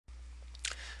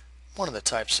one of the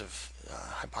types of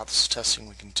hypothesis testing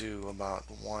we can do about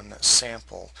one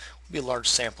sample would be a large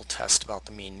sample test about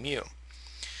the mean mu.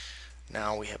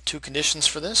 Now we have two conditions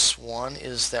for this. One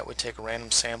is that we take a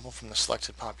random sample from the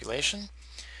selected population.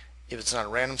 If it's not a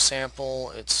random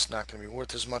sample, it's not going to be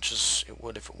worth as much as it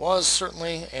would if it was,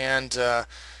 certainly. And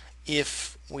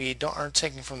if we aren't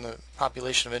taking from the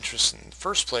population of interest in the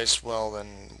first place, well, then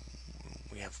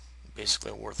we have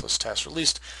basically a worthless test, or at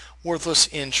least worthless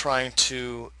in trying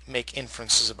to make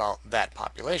inferences about that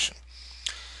population.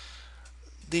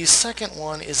 The second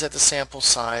one is that the sample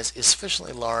size is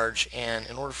sufficiently large, and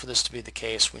in order for this to be the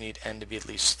case, we need n to be at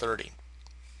least 30.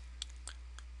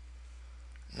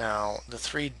 Now, the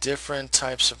three different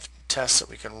types of tests that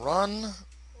we can run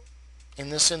in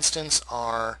this instance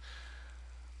are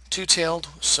two-tailed,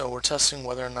 so we're testing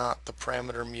whether or not the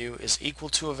parameter mu is equal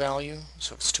to a value.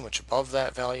 So if it's too much above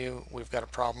that value, we've got a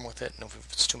problem with it, and if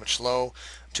it's too much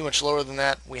lower than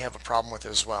that, we have a problem with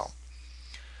it as well.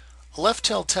 A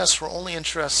left-tailed test, we're only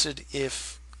interested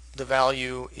if the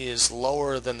value is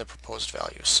lower than the proposed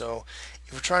value. So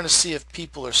if we're trying to see if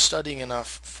people are studying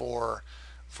enough for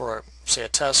say a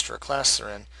test or a class they're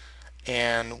in,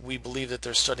 and we believe that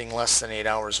they're studying less than 8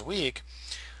 hours a week,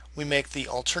 we make the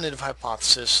alternative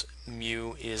hypothesis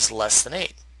mu is less than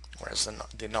 8, whereas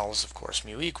the null is, of course,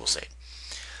 mu equals 8.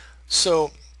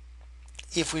 So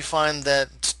if we find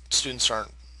that students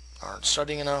aren't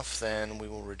studying enough, then we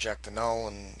will reject the null,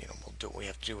 and we'll do what we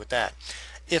have to do with that.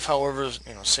 If, however,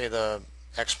 say the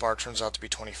X bar turns out to be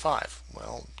 25,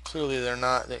 well, clearly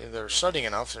they're studying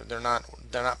enough. They're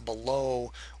not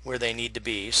below where they need to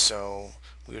be, so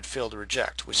we would fail to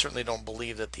reject. We certainly don't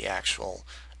believe that the actual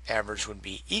average would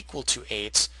be equal to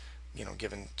 8,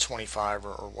 given 25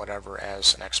 or whatever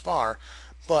as an X bar,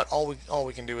 but all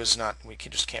we can do is we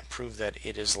just can't prove that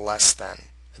it is less than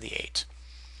the 8.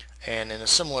 And in a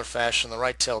similar fashion, the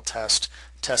right-tailed test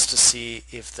tests to see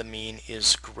if the mean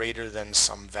is greater than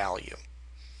some value.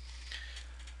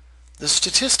 The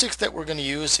statistic that we're going to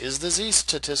use is the Z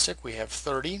statistic. We have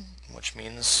 30, which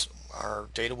means our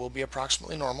data will be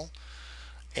approximately normal.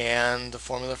 And the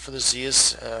formula for the Z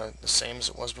is the same as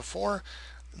it was before.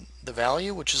 The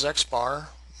value, which is X bar,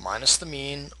 minus the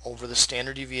mean over the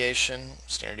standard deviation.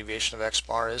 Standard deviation of X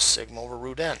bar is sigma over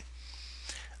root n.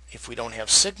 If we don't have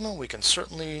sigma, we can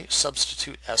certainly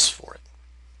substitute S for it.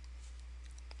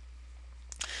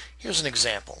 Here's an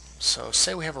example. So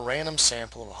say we have a random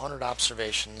sample of 100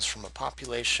 observations from a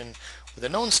population with a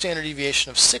known standard deviation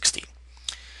of 60.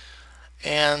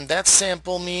 And that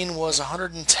sample mean was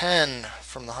 110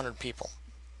 from the 100 people.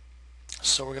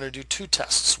 So we're going to do two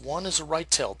tests. One is a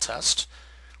right-tailed test,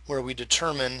 where we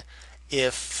determine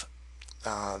if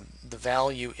the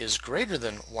value is greater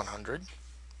than 100,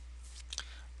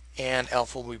 and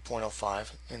alpha will be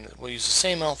 0.05. And we'll use the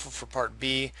same alpha for part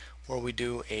B, where we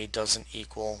do a doesn't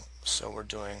equal, so we're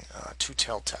doing a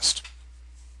two-tailed test.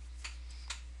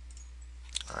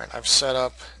 Alright, I've set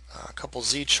up a couple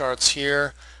Z charts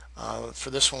here. For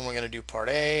this one we're going to do part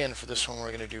A, and for this one we're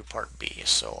going to do part B.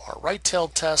 So our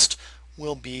right-tailed test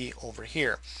will be over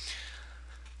here.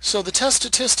 So the test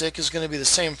statistic is going to be the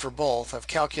same for both. I've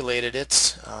calculated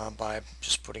it by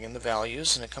just putting in the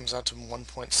values, and it comes out to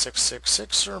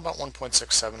 1.666, or about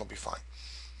 1.67 will be fine.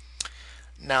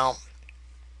 Now,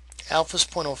 alpha is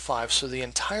 0.05, so the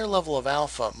entire level of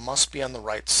alpha must be on the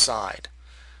right side.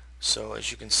 So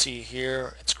as you can see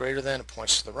here, it's greater than, it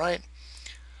points to the right.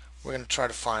 We're going to try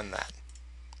to find that.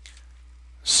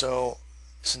 So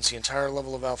since the entire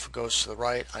level of alpha goes to the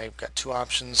right, I've got two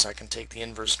options. I can take the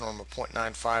inverse norm of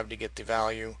 0.95 to get the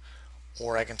value,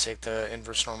 or I can take the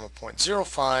inverse norm of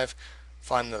 0.05,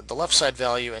 find the left side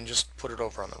value, and just put it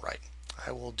over on the right.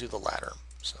 I will do the latter.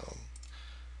 So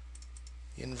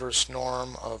the inverse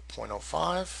norm of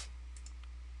 0.05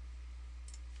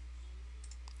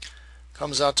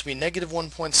 comes out to be negative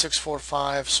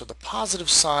 1.645, so the positive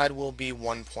side will be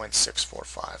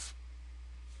 1.645.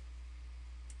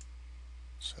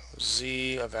 So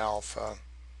Z of alpha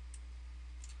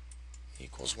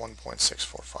equals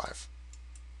 1.645.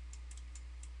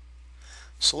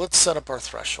 So let's set up our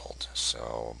threshold.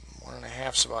 So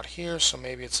 1.5 is about here, so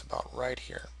maybe it's about right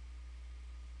here.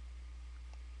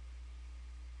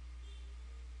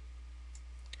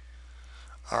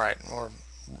 Alright, or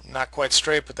not quite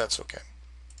straight, but that's okay.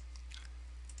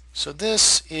 So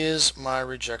this is my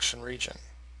rejection region.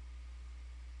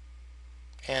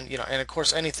 And and of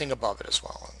course anything above it as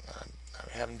well.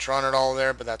 I haven't drawn it all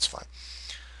there, but that's fine.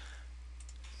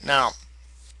 Now,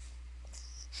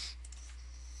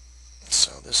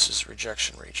 so this is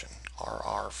rejection region,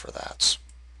 RR for that.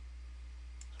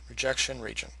 Rejection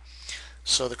region.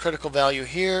 So the critical value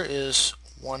here is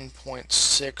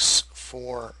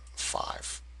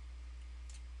 1.645.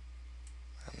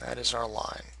 And that is our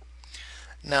line.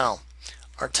 Now,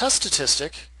 our test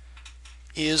statistic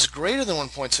is greater than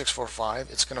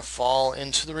 1.645. It's going to fall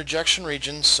into the rejection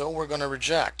region, so we're going to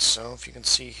reject. So if you can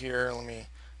see here, let me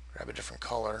grab a different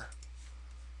color.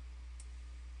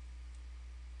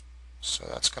 So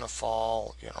that's going to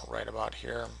fall, right about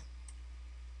here.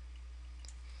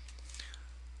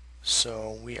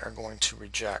 So we are going to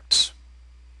reject.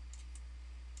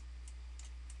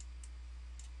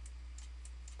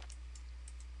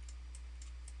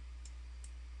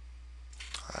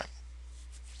 All right.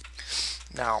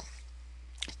 Now,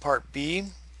 part B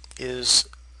is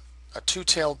a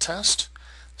two-tailed test.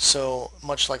 So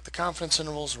much like the confidence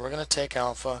intervals, we're going to take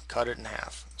alpha, cut it in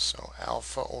half. So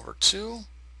alpha over 2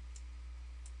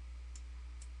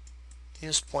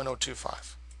 is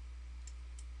 0.025.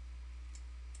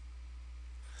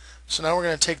 So now we're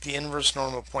going to take the inverse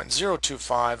norm of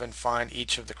 0.025 and find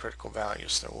each of the critical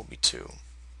values. There will be 2.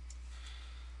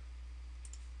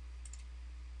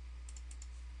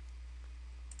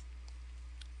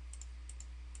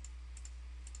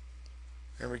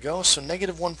 There we go. So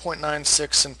negative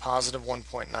 1.96 and positive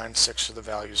 1.96 are the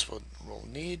values we'll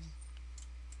need.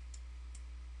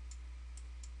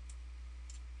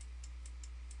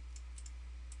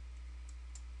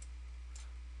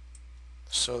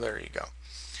 So there you go.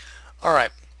 All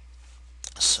right.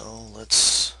 So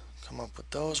let's come up with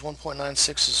those.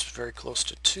 1.96 is very close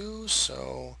to 2,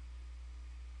 so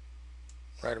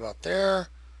right about there.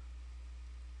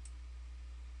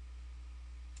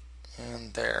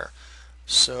 And there.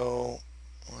 So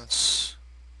that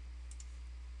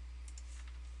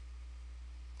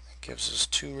gives us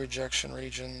 2 rejection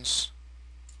regions.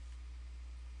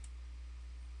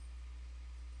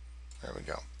 There we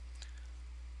go.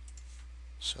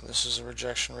 So this is a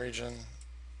rejection region,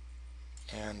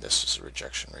 and this is a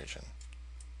rejection region.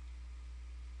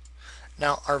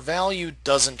 Now our value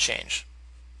doesn't change.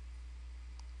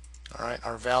 All right,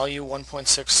 our value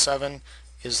 1.67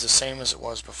 is the same as it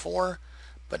was before,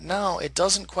 but now it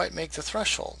doesn't quite make the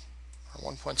threshold.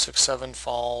 Our 1.67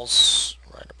 falls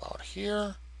right about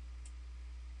here,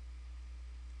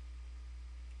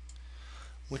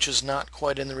 which is not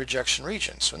quite in the rejection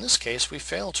region. So in this case, we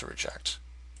fail to reject.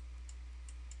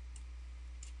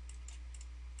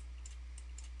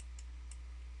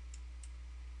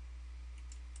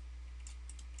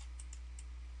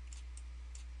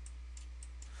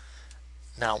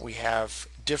 Now we have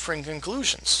differing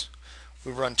conclusions.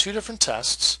 We run 2 different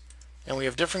tests, and we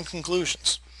have different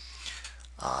conclusions.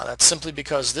 That's simply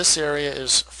because this area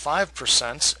is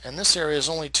 5%, and this area is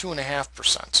only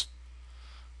 2.5%.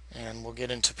 And we'll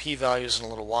get into p-values in a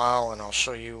little while, and I'll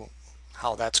show you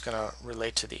how that's going to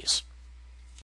relate to these.